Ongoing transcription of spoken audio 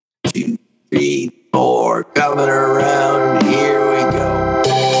3, 4, coming around, here we go.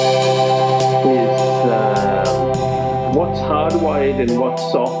 Is what's hardwired and what's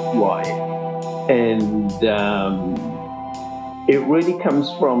soft-wired. And it really comes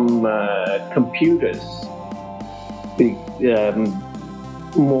from computers.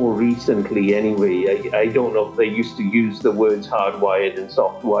 More recently, anyway. I don't know if they used to use the words hardwired and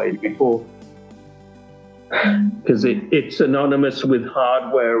soft-wired before, because it's synonymous with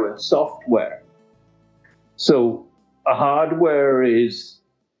hardware and software. So a hardware is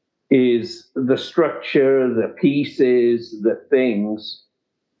the structure, the pieces, the things,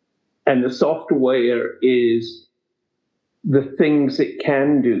 and the software is the things it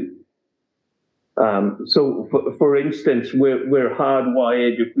can do. So, for instance, we're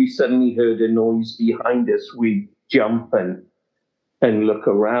hardwired. If we suddenly heard a noise behind us, we jump and look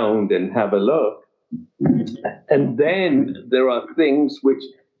around and have a look. And then there are things which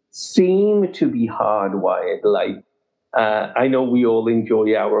seem to be hardwired, like I know we all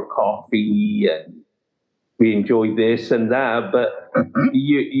enjoy our coffee and we enjoy this and that, but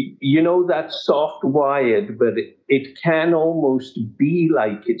you know that's soft wired, but it can almost be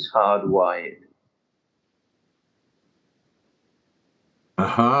like it's hardwired.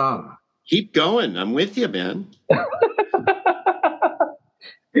 Aha. Keep going. I'm with you, man.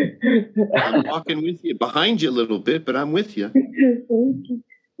 I'm walking with you, behind you a little bit, but I'm with you.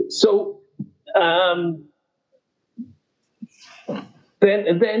 So then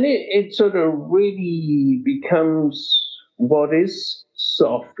it sort of really becomes what is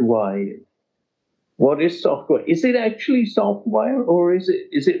soft-wired? What is soft-wired? Is it actually soft-wired, or is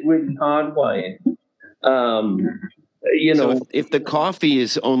it really hardwired? So if the coffee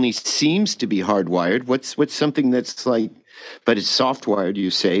is only seems to be hardwired, what's something that's like, but it's soft-wired, you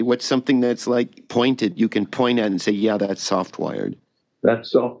say? What's something that's like pointed, you can point at and say, yeah, that's soft-wired?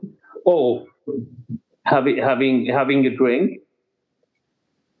 That's soft. Oh, having a drink,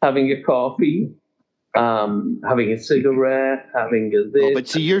 having a coffee, having a cigarette, having a this. Oh, but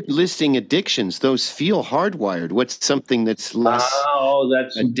see, you're listing addictions. Those feel hardwired. What's something that's less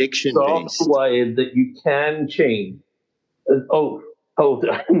that's addiction-based? Soft-wired that you can change. Hold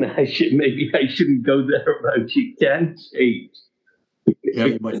on. I shouldn't go there about you can change. Yeah,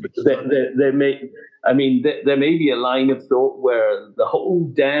 you might. There may be a line of thought where the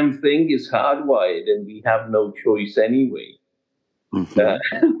whole damn thing is hardwired and we have no choice anyway. Mm-hmm.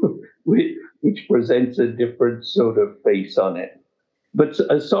 Which presents a different sort of face on it. But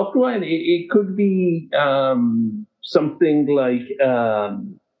a software, it could be something like,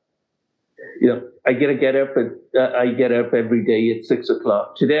 I get up every day at 6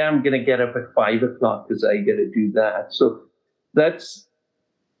 o'clock. Today I'm going to get up at 5 o'clock because I got to do that. So that's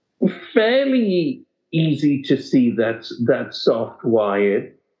fairly easy to see. That's soft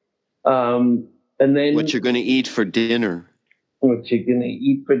wired. And then what you're going to eat for dinner. What you're going to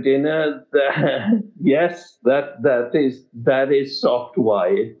eat for dinner? Yes, that is soft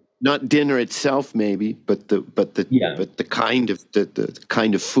wired. Not dinner itself, maybe, but the kind of the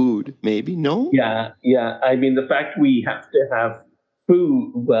kind of food, maybe. No. Yeah. I mean, the fact we have to have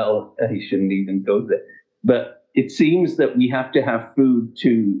food. Well, I shouldn't even go there. But it seems that we have to have food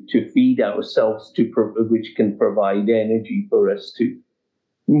to feed ourselves, which can provide energy for us to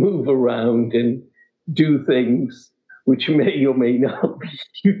move around and do things which may or may not be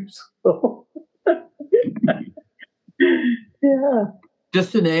useful. Yeah.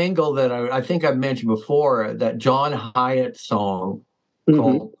 Just an angle that I think I've mentioned before, that John Hyatt song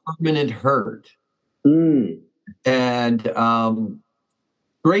called Permanent Hurt. And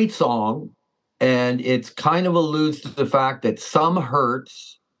great song. And it's kind of alludes to the fact that some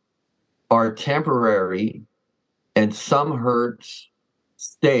hurts are temporary and some hurts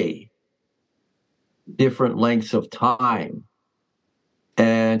stay different lengths of time.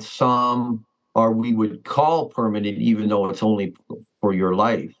 And some are, we would call permanent, even though it's only for your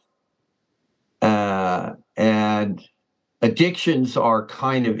life. And addictions are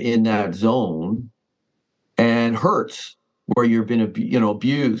kind of in that zone, and hurts where you've been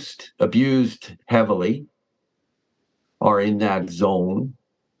abused heavily are in that zone.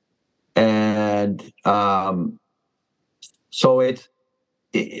 And so it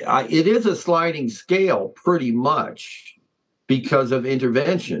is a sliding scale pretty much because of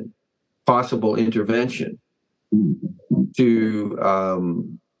intervention, possible intervention to,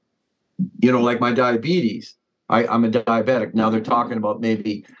 like my diabetes. I'm a diabetic. Now they're talking about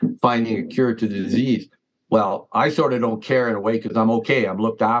maybe finding a cure to the disease. Well, I sort of don't care in a way because I'm okay. I'm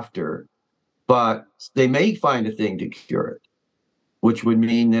looked after. But they may find a thing to cure it, which would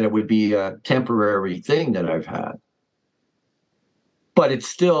mean that it would be a temporary thing that I've had. But it's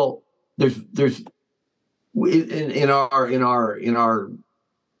still there's in our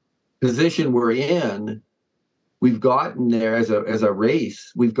position we're in, we've gotten there as a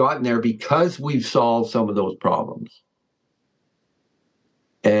race. We've gotten there because we've solved some of those problems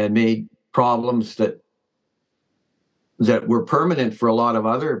and made problems that were permanent for a lot of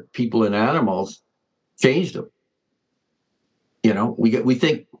other people and animals, changed them. We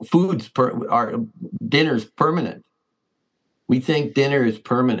think our dinner's permanent. We think dinner is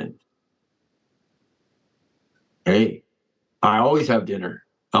permanent. Hey, I always have dinner.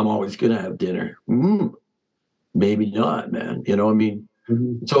 I'm always going to have dinner. Maybe not, man.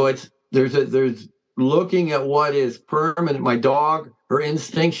 So there's looking at what is permanent. My dog, her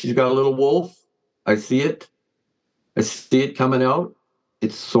instinct, she's got a little wolf. I see it coming out.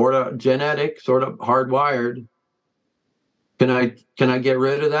 It's sort of genetic, sort of hardwired. Can I get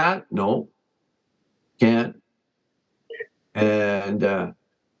rid of that? No, can't. And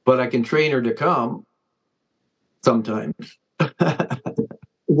but I can train her to come sometimes.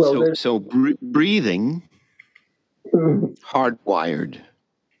 Well, so breathing, hardwired.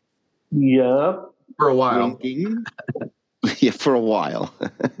 Yeah. For a while. Blinking. Yeah, for a while.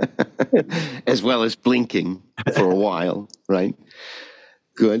 As well as blinking for a while, right?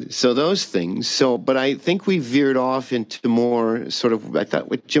 Good. So those things. But I think we veered off into more sort of, I thought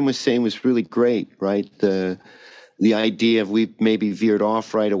what Jim was saying was really great, right? The idea of we maybe veered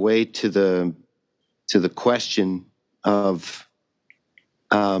off right away to the question of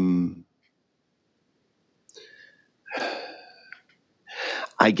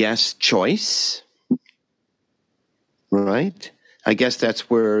I guess choice, right? I guess that's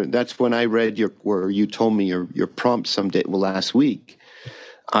when I read where you told me your prompt someday, last week.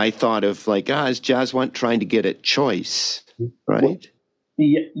 I thought of like, is Jazz trying to get at choice, right?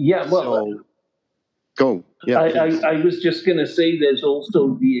 Yeah. Well, so, go. Yeah. I was just going to say there's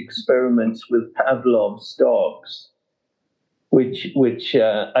also the experiments with Pavlov's dogs, which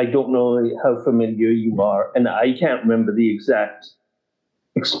I don't know how familiar you are, and I can't remember the exact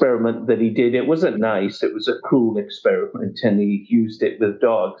experiment that he did. It wasn't nice. It was a cruel experiment, and he used it with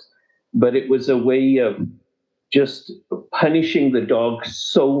dogs. But it was a way of just punishing the dog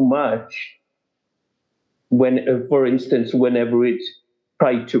so much for instance, whenever it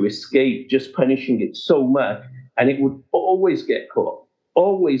tried to escape, just punishing it so much, and it would always get caught.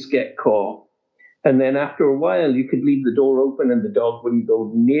 And then after a while, you could leave the door open and the dog wouldn't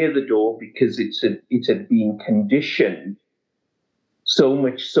go near the door because it had been conditioned so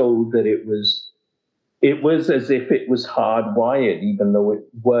much so that it was as if it was hardwired, even though it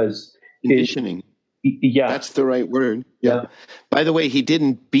was conditioning. Yeah. That's the right word. Yeah. By the way, he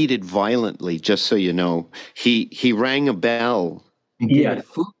didn't beat it violently, just so you know. He rang a bell. And gave it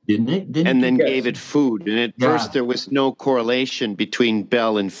food, didn't it? Then gave it food. And at first there was no correlation between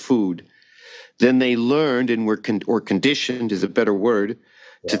bell and food. Then they learned and were conditioned is a better word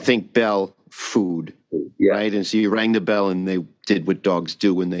to think bell, food. Yeah. Right? And so you rang the bell and they did what dogs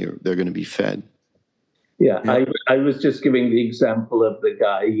do when they're going to be fed. Yeah, I was just giving the example of the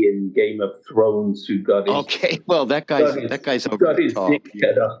guy in Game of Thrones who got his... Okay, well, that guy's over the top. Dick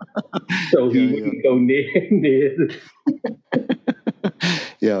cut off, so he wouldn't go near.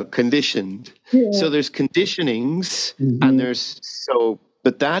 Yeah, conditioned. Yeah. So there's conditionings, and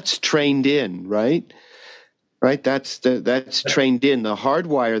but that's trained in, right? Right, that's trained in. The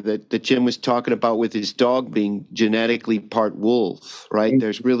hardwire that Jim was talking about with his dog being genetically part wolf, right?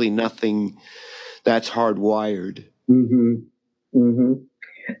 There's really nothing... That's hardwired. And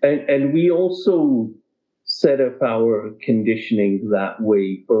we also set up our conditioning that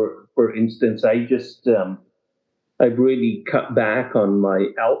way. For instance, I've really cut back on my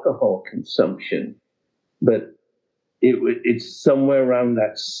alcohol consumption, but it's somewhere around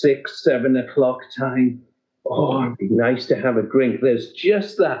that 6-7 o'clock time. Oh, it'd be nice to have a drink. There's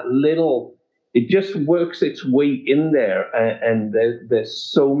just that little. It just works its way in there, and there's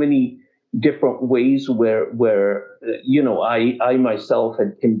so many different ways where I myself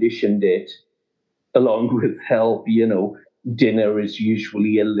had conditioned it along with help. Dinner is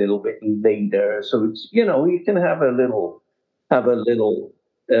usually a little bit later, so it's you can have a little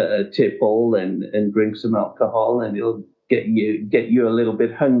tipple and drink some alcohol, and it'll get you a little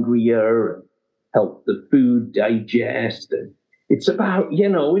bit hungrier and help the food digest. And it's about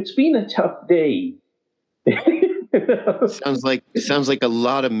it's been a tough day. Sounds like a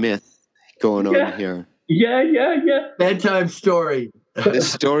lot of myth going on here. Yeah. Bedtime story. The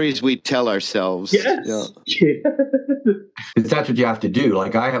stories we tell ourselves. Yes. Yeah. That's what you have to do.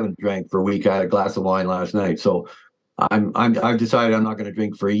 Like, I haven't drank for a week. I had a glass of wine last night, so I've decided I'm not going to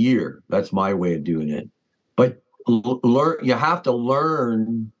drink for a year. That's my way of doing it. But you have to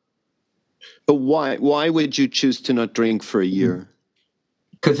learn But why would you choose to not drink for a year?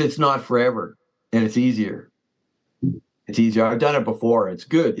 Because it's not forever, and it's easier. It's easier. I've done it before. It's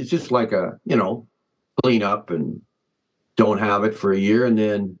good. It's just like a, clean up and don't have it for a year, and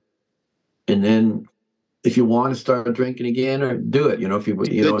then if you want to start drinking again, or do it. If you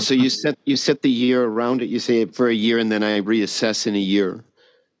Good. So you set the year around it. You say it for a year, and then I reassess in a year.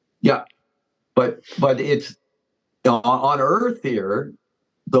 Yeah, but it's on Earth here.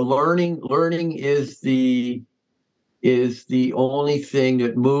 The learning is the only thing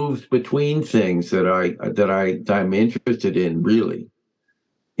that moves between things that I'm interested in. Really,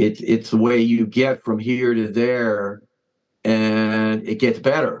 it's the way you get from here to there, and it gets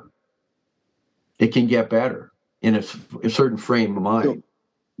better. It can get better in a certain frame of mind.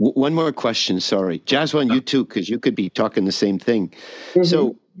 One more question. Sorry, Jaswan, you too, because you could be talking the same thing. Mm-hmm.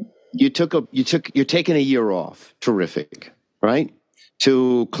 So you're taking a year off. Terrific, right?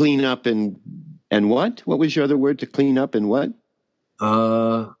 To clean up and what? What was your other word? To clean up and what?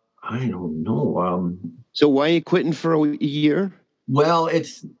 I don't know. So why are you quitting for a year? Well,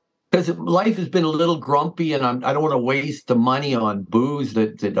 it's because life has been a little grumpy, and I don't want to waste the money on booze.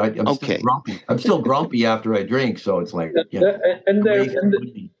 I'm okay. Still grumpy. I'm still grumpy after I drink, so it's like, Go ahead,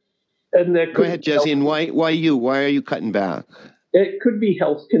 Jazzy. And why you? Why are you cutting back? It could be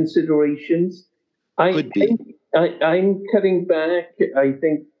health considerations. Could be. I'm cutting back, I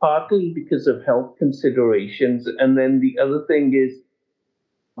think, partly because of health considerations. And then the other thing is,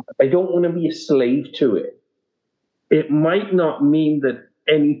 I don't want to be a slave to it. It might not mean that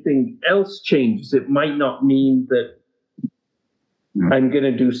anything else changes. It might not mean that I'm going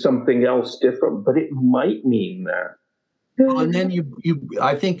to do something else different, but it might mean that. And then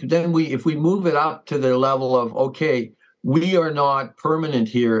I think then if we move it up to the level of, okay, we are not permanent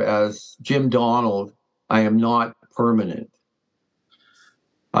here as Jim Donald. I am not permanent.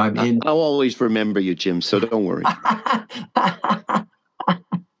 I'll always remember you, Jim, so don't worry.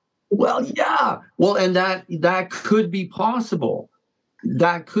 Well, yeah. Well, and that could be possible.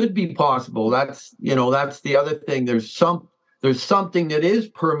 That could be possible. That's the other thing. There's something that is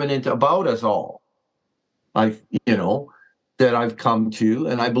permanent about us all. That I've come to,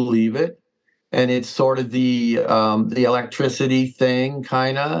 and I believe it. And it's sort of the electricity thing,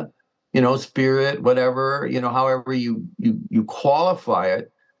 kind of, spirit, whatever, however you qualify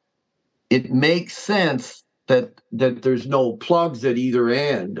it. It makes sense that there's no plugs at either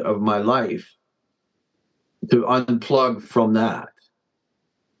end of my life to unplug from that.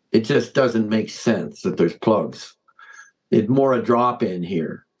 It just doesn't make sense that there's plugs. It's more a drop in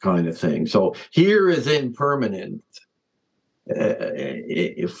here kind of thing. So here is impermanent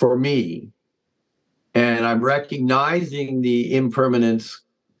for me. And I'm recognizing the impermanence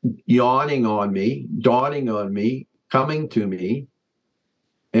dawning on me, coming to me.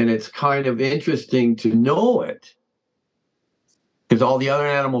 And it's kind of interesting to know it, because all the other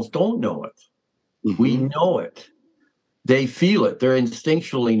animals don't know it. Mm-hmm. We know it. They feel it. They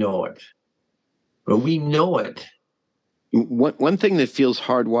instinctually know it. But we know it. One thing that feels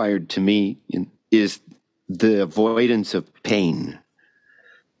hardwired to me is the avoidance of pain.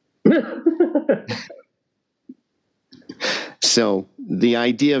 So the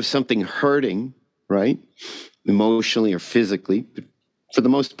idea of something hurting, right, emotionally or physically, but for the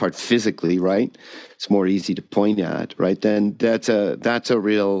most part physically, right, it's more easy to point at, right? Then that's a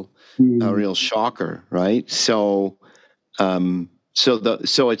real shocker, right? So I'm trying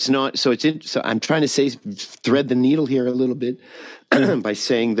to thread the needle here a little bit by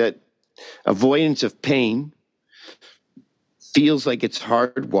saying that avoidance of pain feels like it's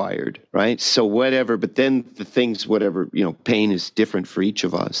hardwired, right? So whatever, but then the things, whatever, pain is different for each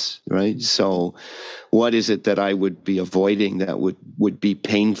of us, right? So what is it that I would be avoiding that would be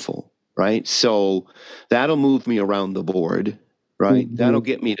painful, right? So that'll move me around the board, right? Mm-hmm. That'll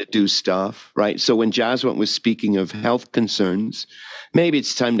get me to do stuff, right? So when Jaswant was speaking of health concerns, maybe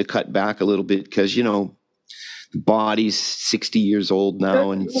it's time to cut back a little bit because, the body's 60 years old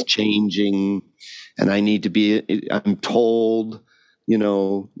now and it's changing. And I'm told,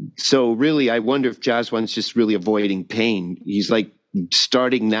 so really, I wonder if Jaswant's just really avoiding pain. He's like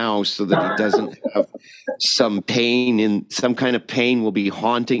starting now so that he doesn't have some kind of pain will be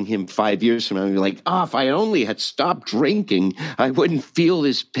haunting him 5 years from now. And you're like, if I only had stopped drinking, I wouldn't feel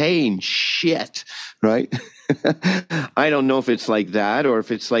this pain. Shit. Right. I don't know if it's like that or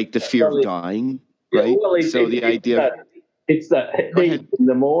if it's like the fear of dying. Right. Well, so the idea. It's that headache in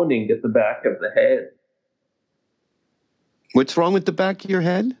the morning at the back of the head. What's wrong with the back of your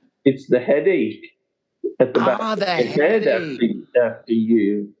head? It's the headache at the back of the head after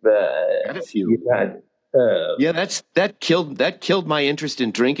you've had. Yeah, that killed my interest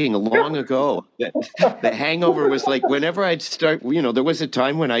in drinking long ago. The hangover was like whenever I'd start, there was a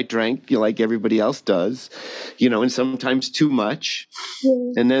time when I drank like everybody else does, and sometimes too much.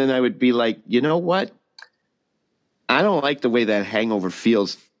 And then I would be like, you know what? I don't like the way that hangover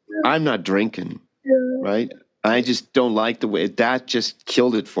feels. I'm not drinking, right? I just don't like the way that just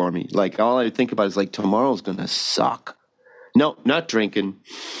killed it for me. Like all I think about is like tomorrow's going to suck. No, not drinking.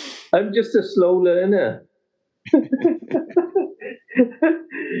 I'm just a slow learner.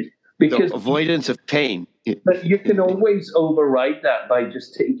 Because the avoidance of pain. But you can always override that by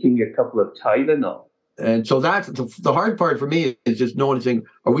just taking a couple of Tylenol. And so that's the hard part for me is just noticing,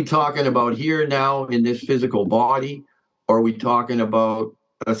 are we talking about here now in this physical body, or are we talking about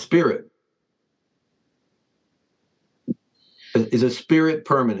a spirit? Is a spirit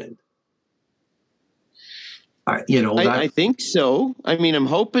permanent? I think so. I mean, I'm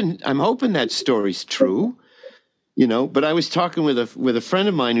hoping that story's true, but I was talking with a friend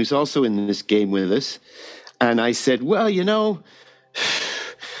of mine who's also in this game with us. And I said, well,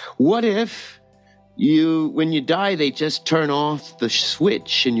 what if when you die, they just turn off the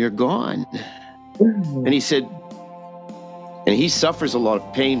switch and you're gone? And he said, and he suffers a lot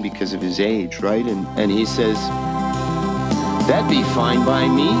of pain because of his age, right? And he says, that'd be fine by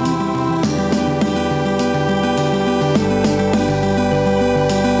me.